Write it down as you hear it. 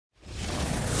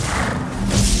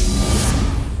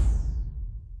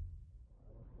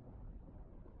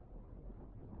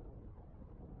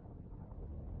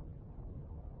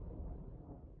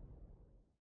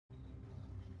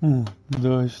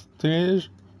Dois, três,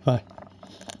 vai.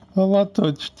 Olá a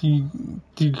todos, digo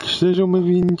que sejam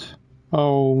bem-vindos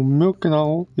ao meu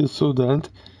canal. Eu sou o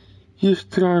Dante e este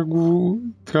trago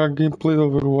gameplay de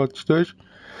Overwatch 2.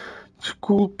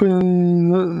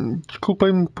 Desculpem-me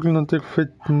por não ter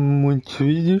feito muitos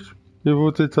vídeos. Eu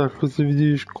vou tentar fazer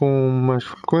vídeos com mais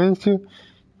frequência.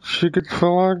 Chega de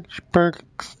falar, espero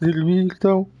que se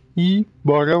divirtam e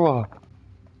bora lá!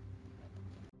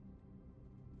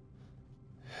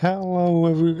 Hello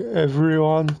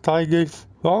everyone, Tigers.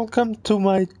 Welcome to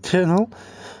my channel.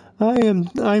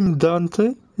 I'm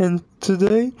Dante, and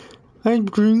today I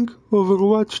bring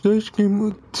Overwatch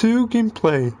 2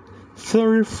 gameplay.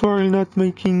 Sorry for not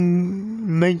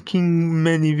making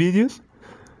many videos.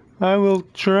 I will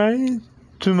try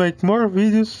to make more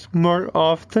videos more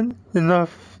often,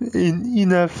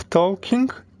 enough talking,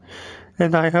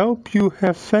 and I hope you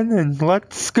have fun and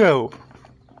let's go!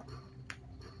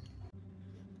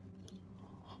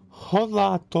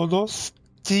 Hola a todos,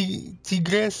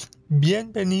 tigres,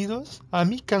 bienvenidos a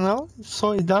mi canal.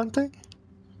 Soy Dante.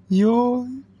 Y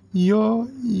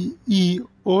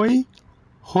hoy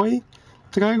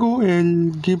traigo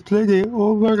el gameplay de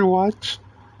Overwatch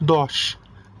 2.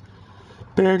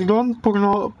 Perdón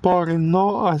por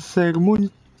no hacer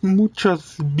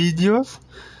muchos vídeos.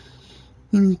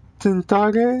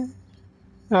 Intentaré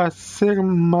hacer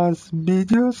más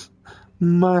vídeos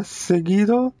más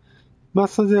seguido.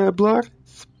 Basta de hablar,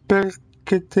 espero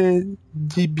que te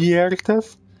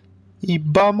diviertas y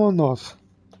vámonos.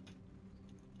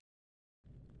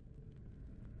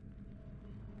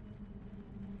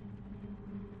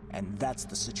 And that's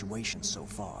the situation so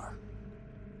far.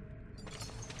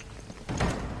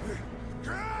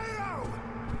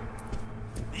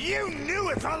 You knew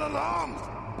it all along!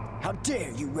 How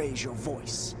dare you raise your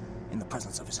voice in the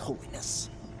presence of His Holiness?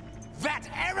 That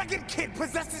arrogant kid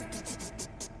possesses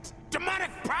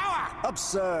demonic power!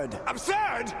 Absurd!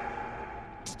 Absurd?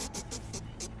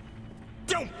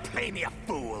 Don't play me a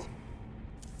fool!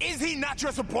 Is he not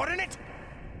your subordinate?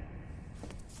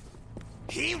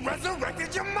 He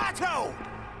resurrected Yamato!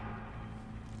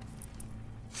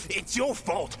 It's your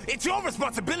fault! It's your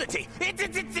responsibility!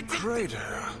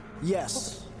 Trader.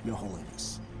 Yes, Your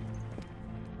Holiness.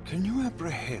 Can you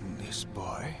apprehend this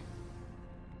boy?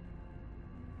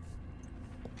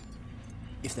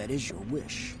 If that is your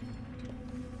wish.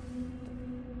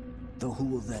 Though who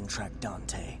will then track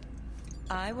Dante?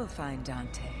 I will find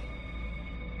Dante.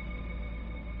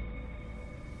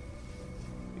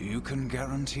 You can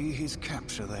guarantee his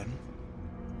capture then?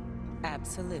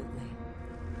 Absolutely.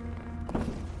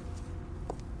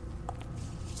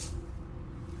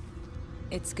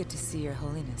 It's good to see Your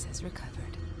Holiness has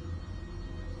recovered.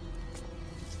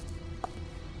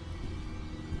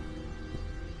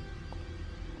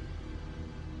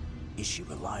 Is she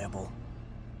reliable?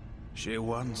 She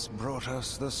once brought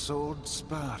us the sword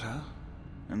Sparta,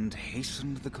 and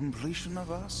hastened the completion of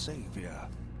our savior.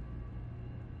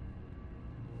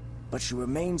 But she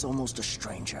remains almost a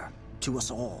stranger to us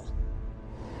all.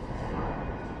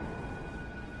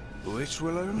 Which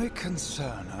will only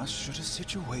concern us should a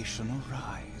situation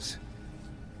arise.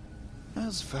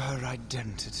 As for her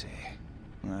identity,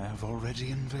 I have already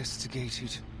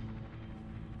investigated.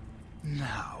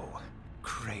 Now,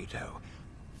 Credo,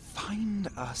 find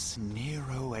us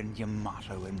Nero and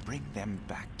Yamato and bring them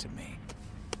back to me.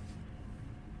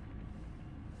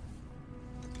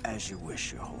 As you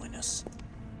wish, Your Holiness.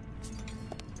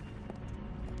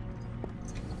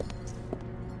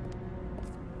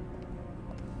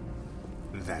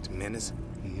 That menace,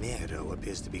 Nero,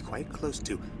 appears to be quite close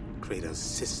to Kratos'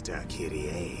 sister,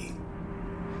 Kyrie.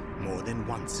 More than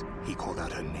once, he called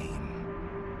out her name.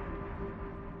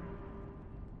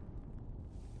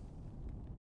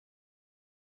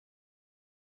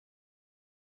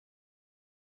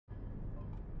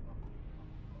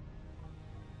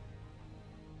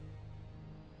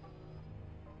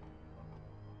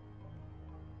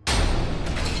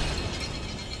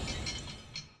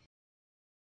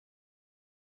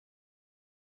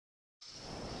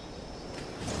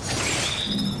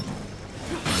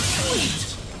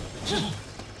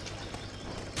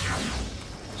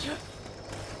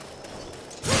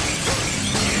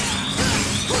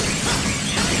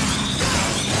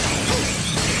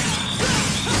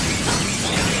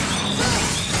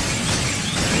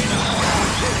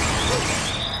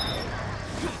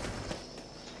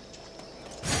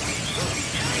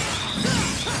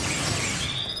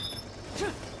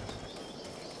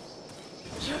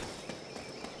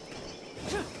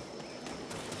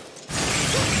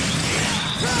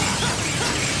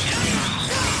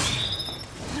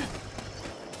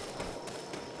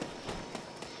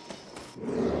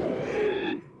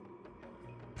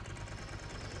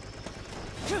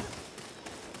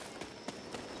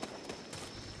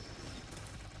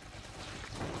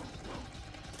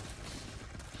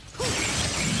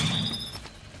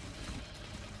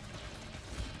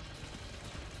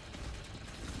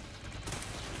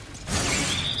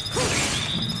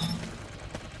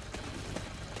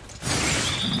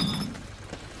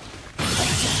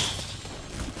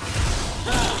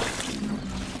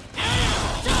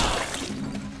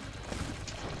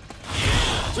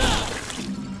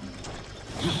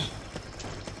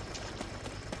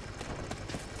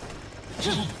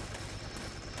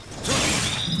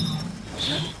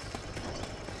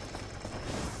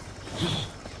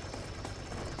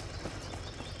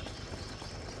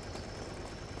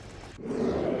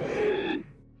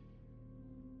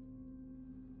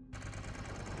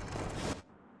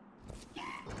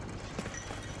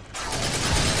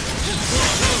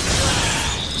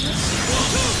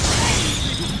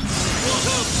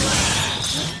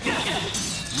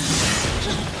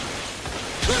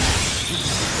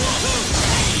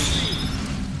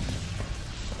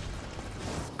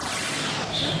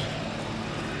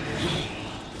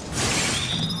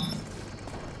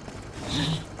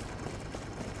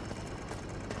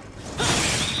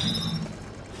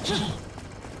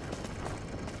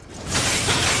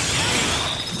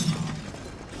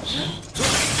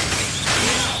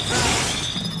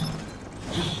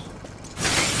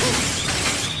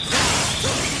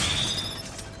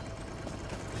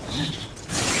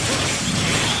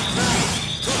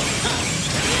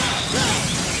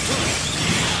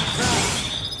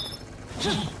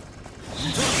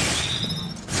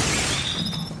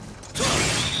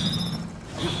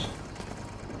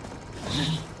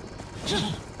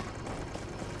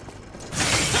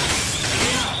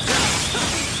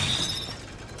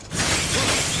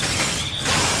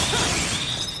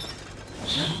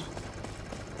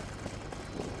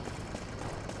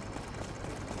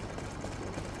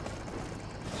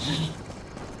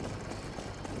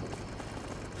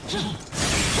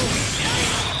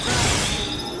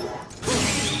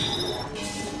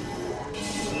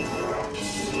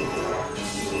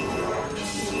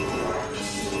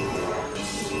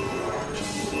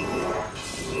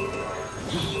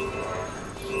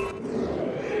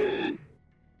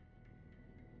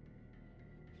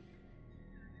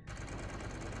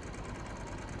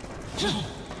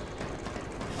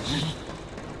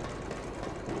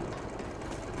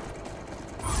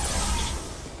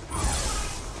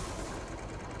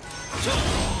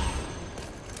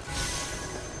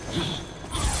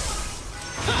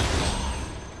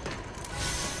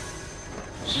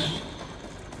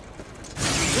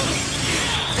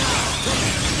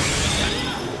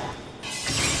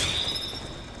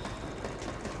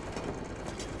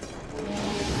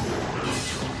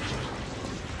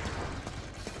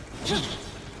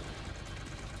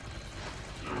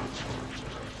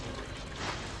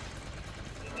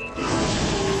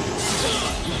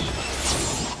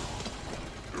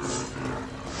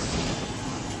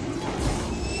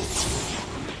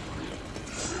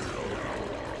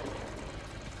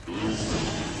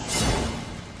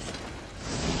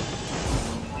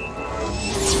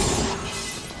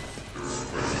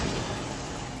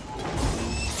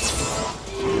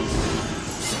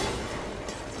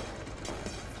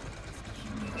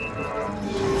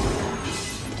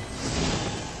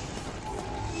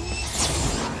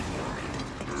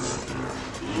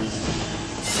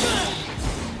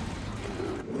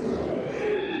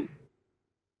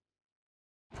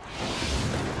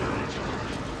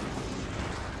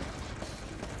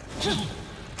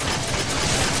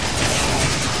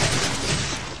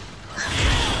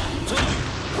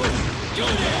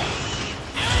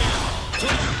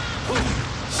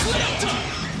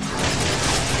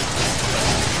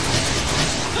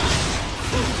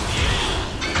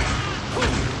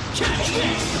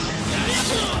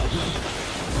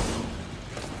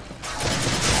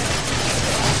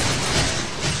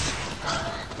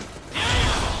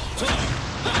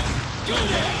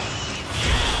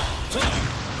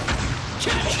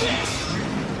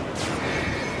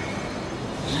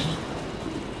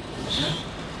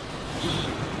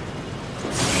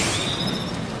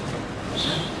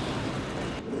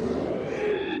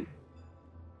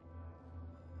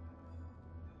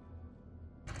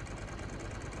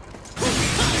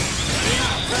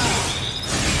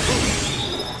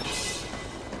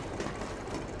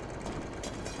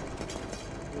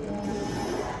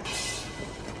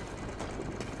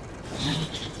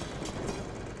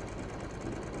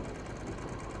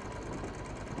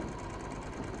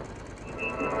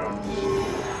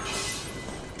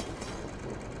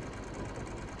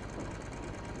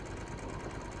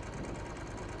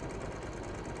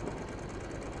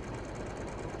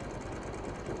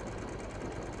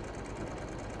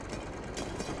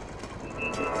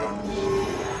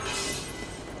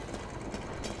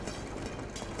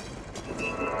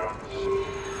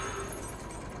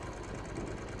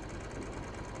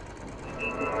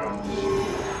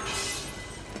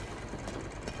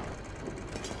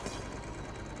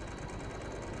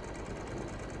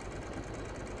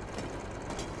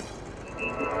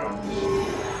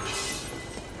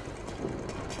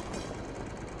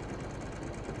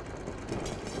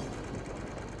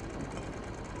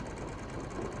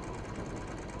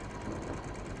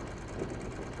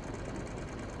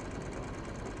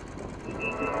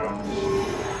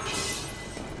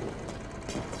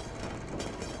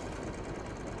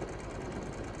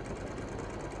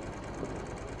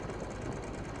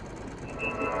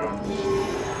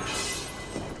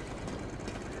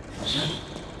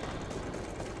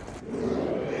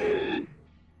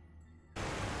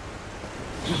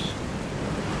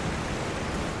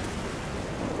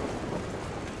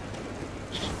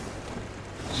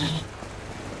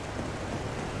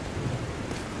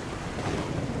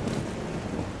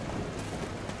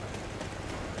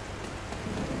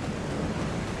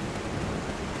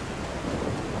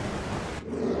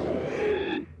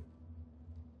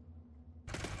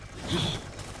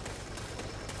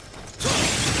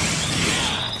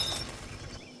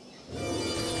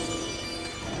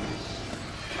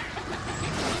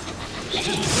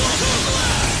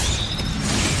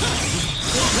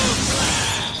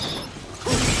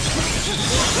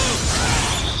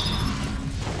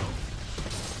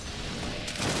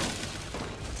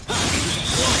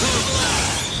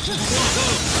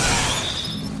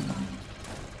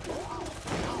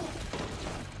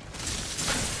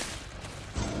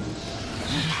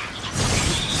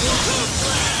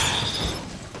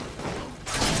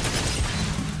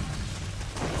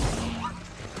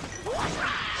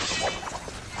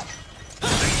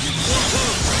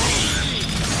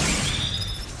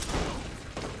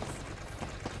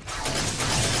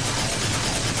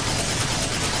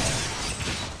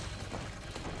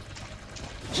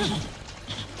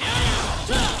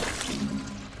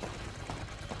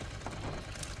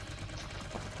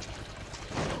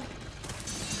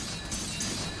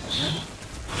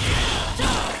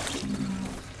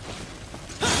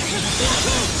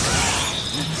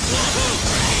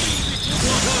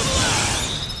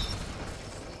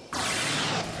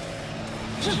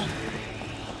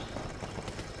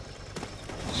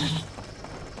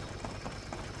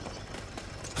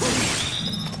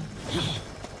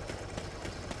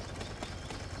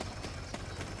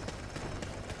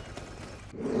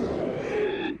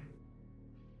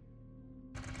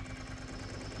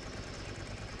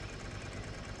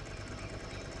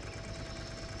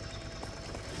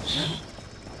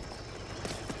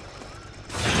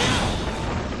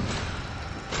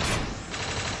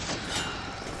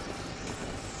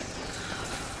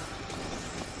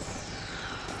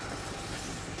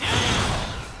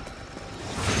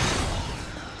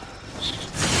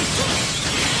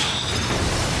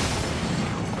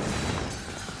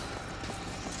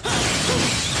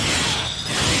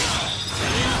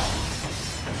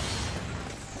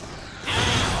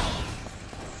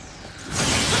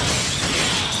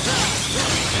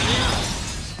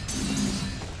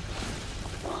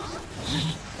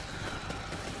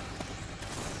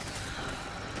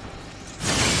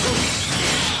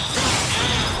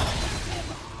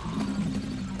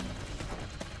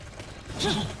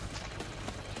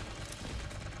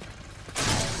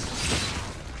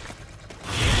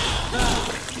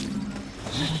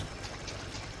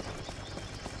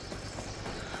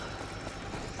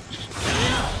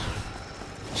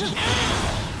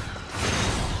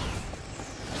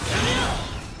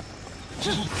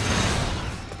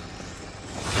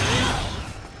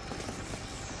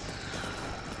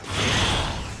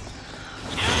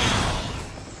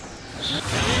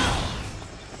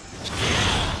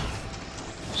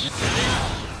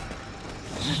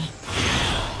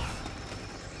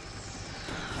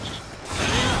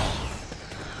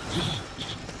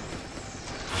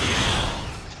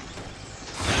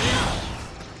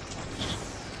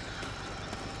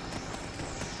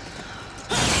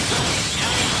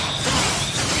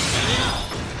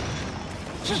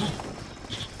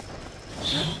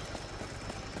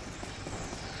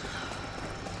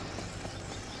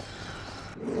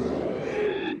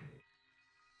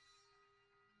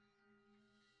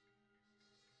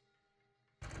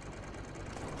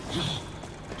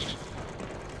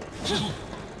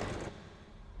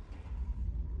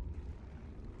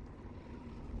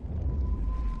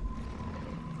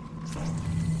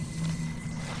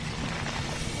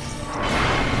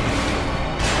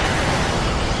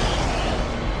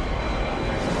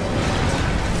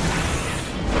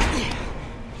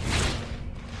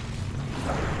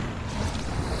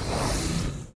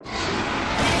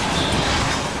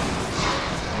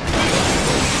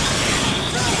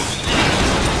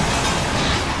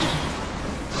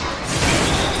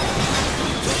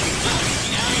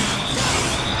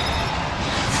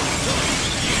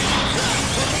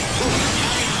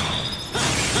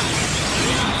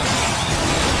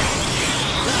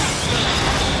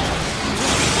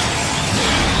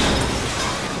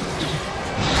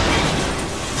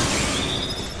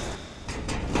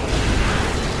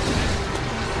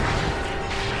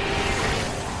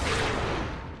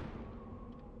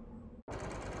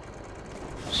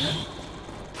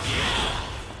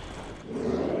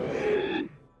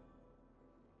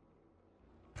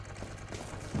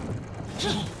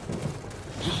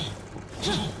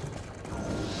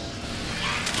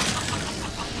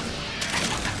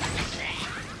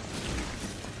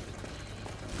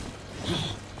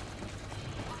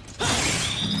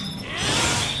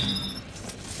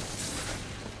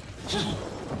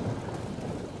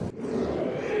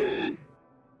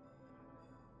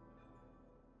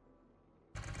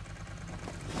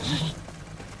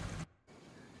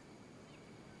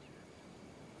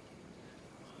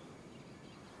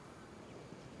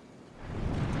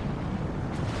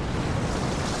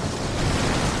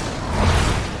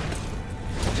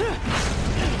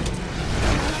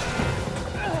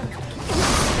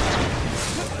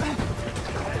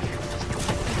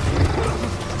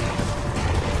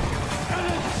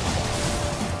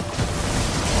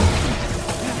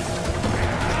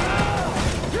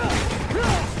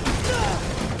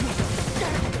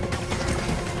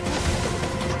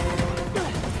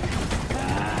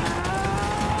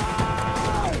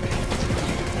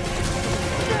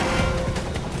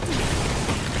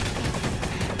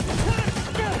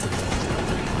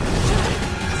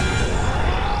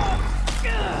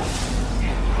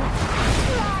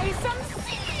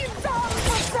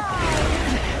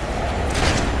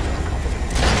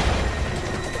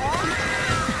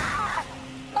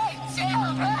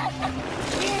 children!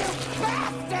 You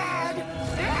bastard!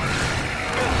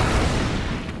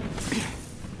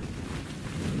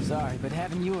 Sorry, but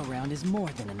having you around is more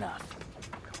than enough.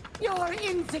 Your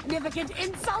insignificant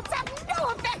insults have no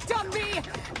effect on me,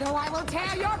 though I will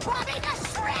tear your body to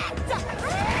shreds!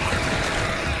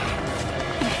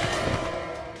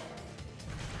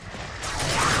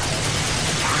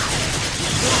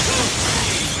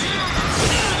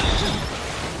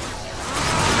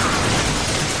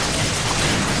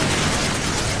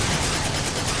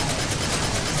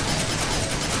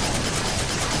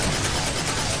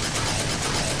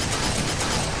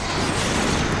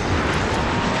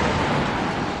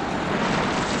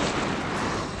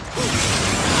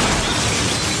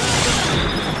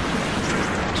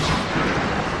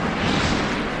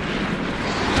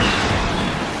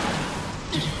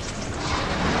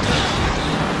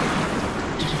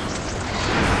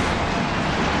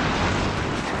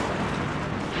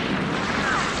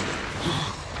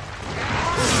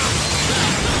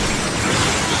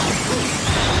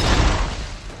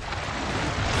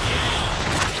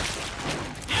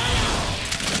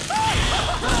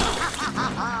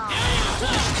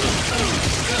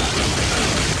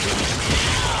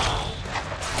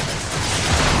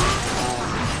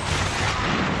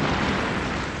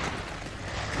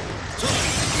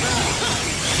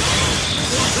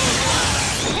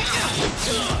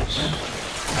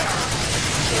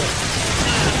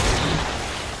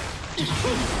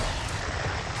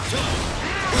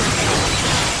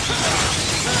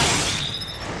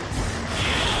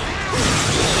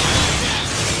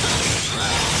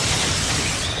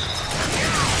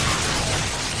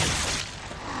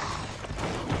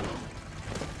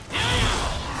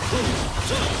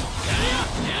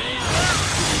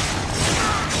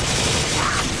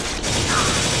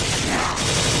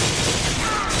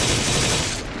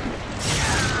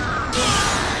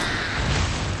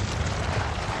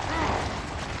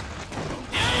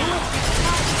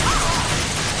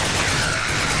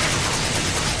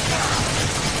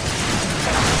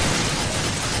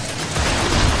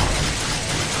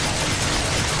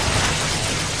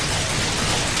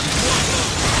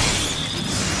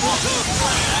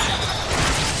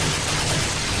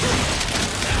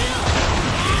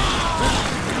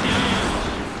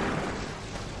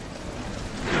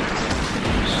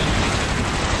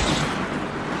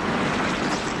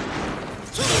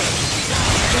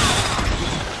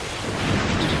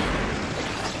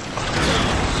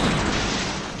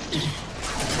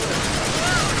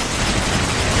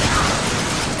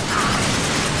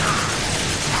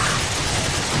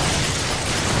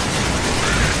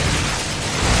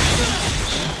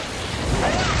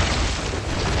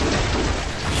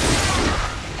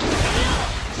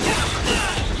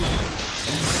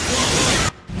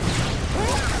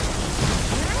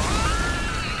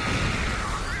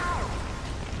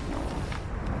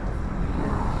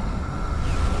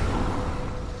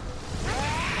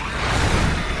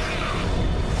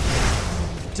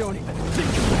 Don't even think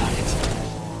about it.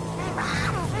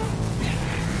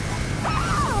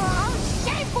 Oh,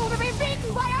 shameful to be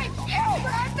beaten by a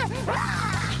human!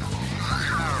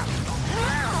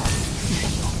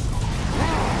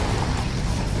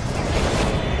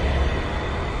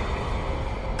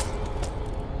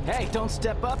 Hey, don't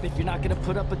step up if you're not gonna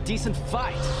put up a decent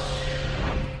fight.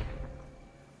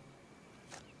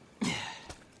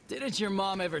 Didn't your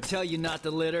mom ever tell you not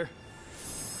to litter?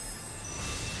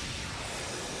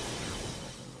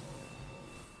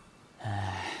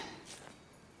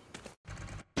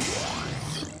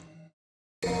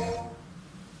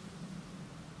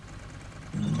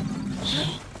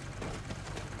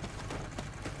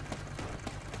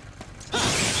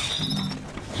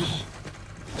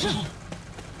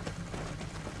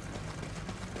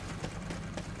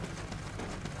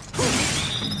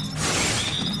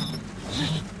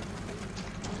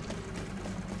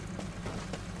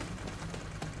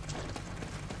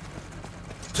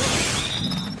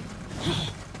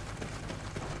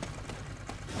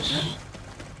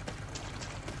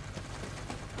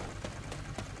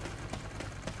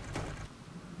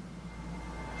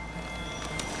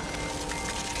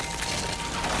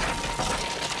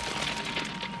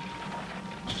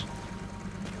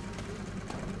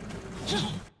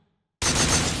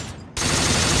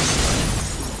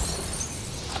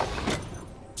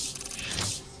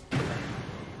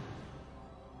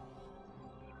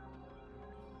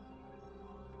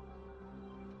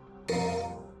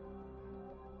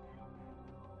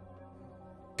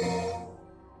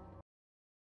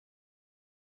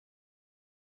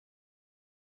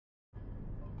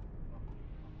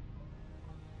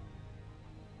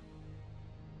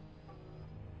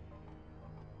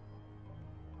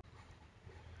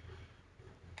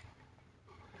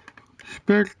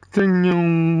 espero que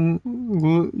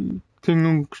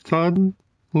tenham gostado.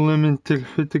 Lamento ter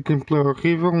feito a gameplay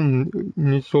horrível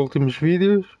nestes últimos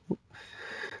vídeos.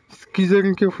 Se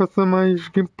quiserem que eu faça mais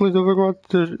gameplay de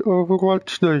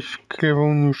Overwatch 2,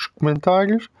 escrevam nos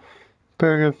comentários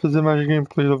para fazer mais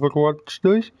gameplay de Overwatch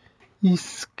 2. E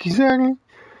se quiserem,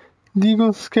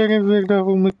 digam se querem ver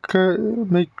Devil May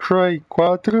Cry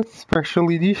 4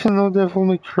 Special Edition ou Devil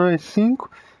May Cry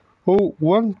 5 ou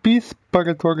One Piece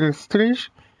Parte 3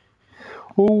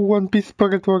 ou One Piece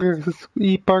Parte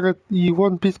e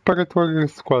One Piece Parte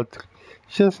 4.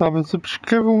 Já sabem,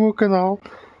 subscrevam o meu canal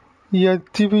e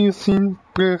ativem o sino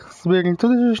para receberem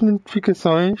todas as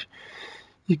notificações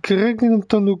e carreguem no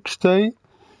botão do gostei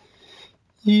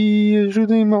e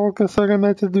ajudem-me a alcançar a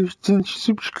meta dos 200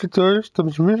 subscritores.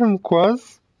 Estamos mesmo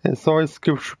quase, é só isso que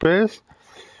eu vos peço.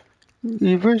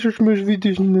 E vejam os meus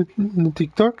vídeos no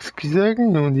TikTok se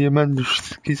quiserem, um dia mando-os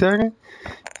se quiserem,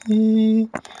 e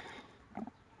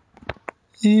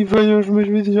vejam os meus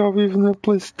vídeos ao vivo na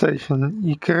PlayStation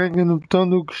e carreguem no botão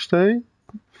do gostei.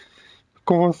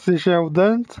 Com vocês é o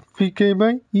Dante, fiquem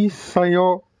bem e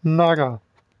sayonara.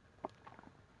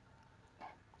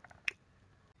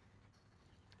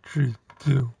 3,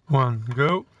 2, 1,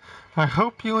 go. I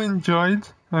hope you enjoyed.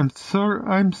 I'm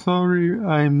sorry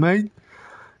I made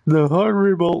the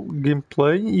horrible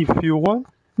gameplay. If you want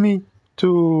me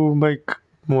to make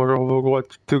more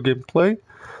Overwatch 2 gameplay,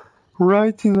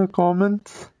 write in the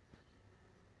comments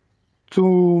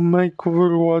to make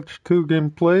Overwatch 2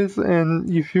 gameplays, and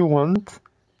if you want,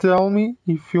 tell me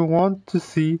if you want to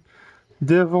see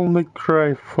Devil May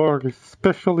Cry 4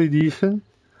 Special Edition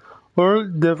or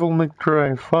Devil May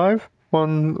Cry 5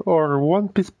 or One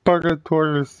Piece Pirate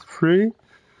Warriors 3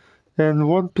 and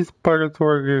One Piece Pirate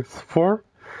Warriors 4.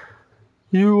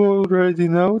 You already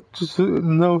know to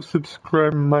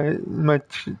subscribe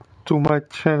to my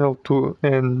channel too,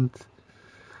 and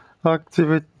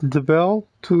activate the bell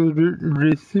to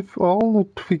receive all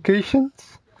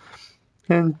notifications,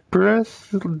 and press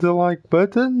the like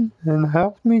button and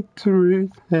help me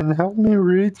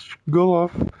reach goal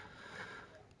of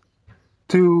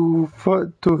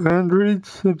 200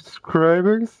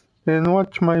 subscribers and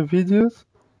watch my videos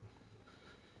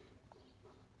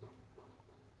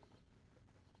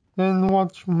on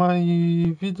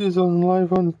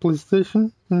live on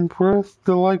PlayStation and press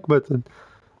the like button.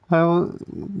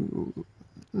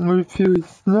 With you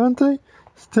it's Dante,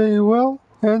 stay well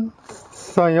and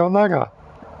sayonara.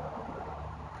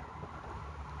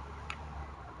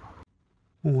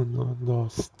 1, 2,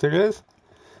 3.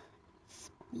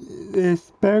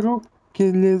 Espero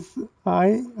que les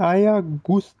haya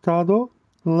gustado.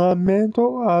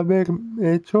 Lamento haber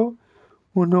hecho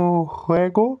un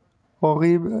juego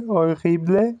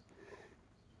horrible.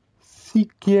 Si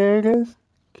quieres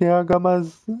que haga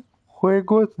más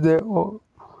juegos de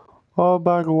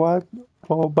Overwatch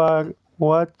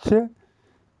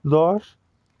 2,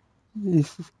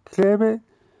 escribe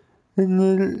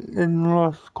en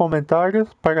los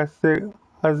comentarios para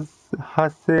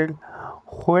hacer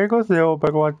juegos de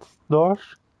Overwatch 2.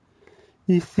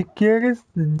 Y si quieres,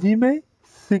 dime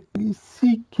si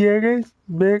quieres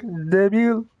ver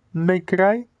Devil May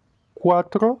Cry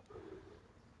 4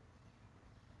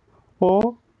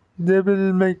 o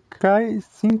Devil May Cry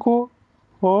 5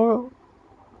 o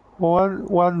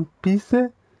One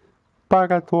Piece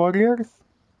Pirate Warriors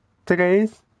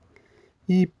 3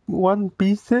 y One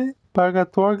Piece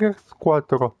Pirate Warriors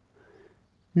 4.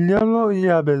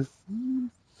 Ya ves,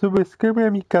 suscríbete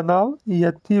a mi canal y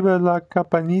activa la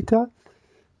campanita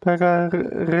para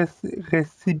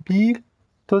recibir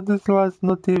todas las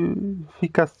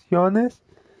notificaciones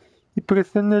y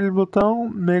presiona el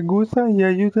botón me gusta y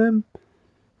ayúdame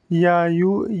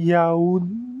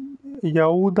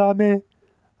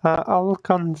a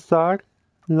alcanzar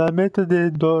la meta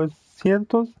de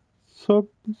 200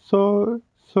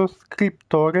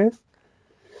 suscriptores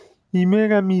y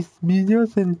mira mis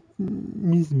vídeos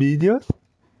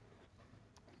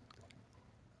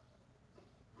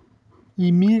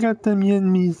y mira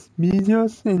también mis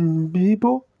vídeos en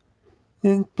vivo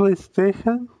en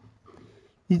PlayStation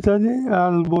y dale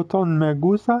al botón me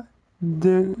gusta.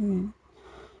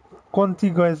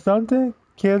 Contigo es Dante,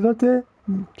 quédate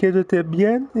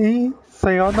bien y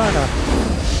sayonara.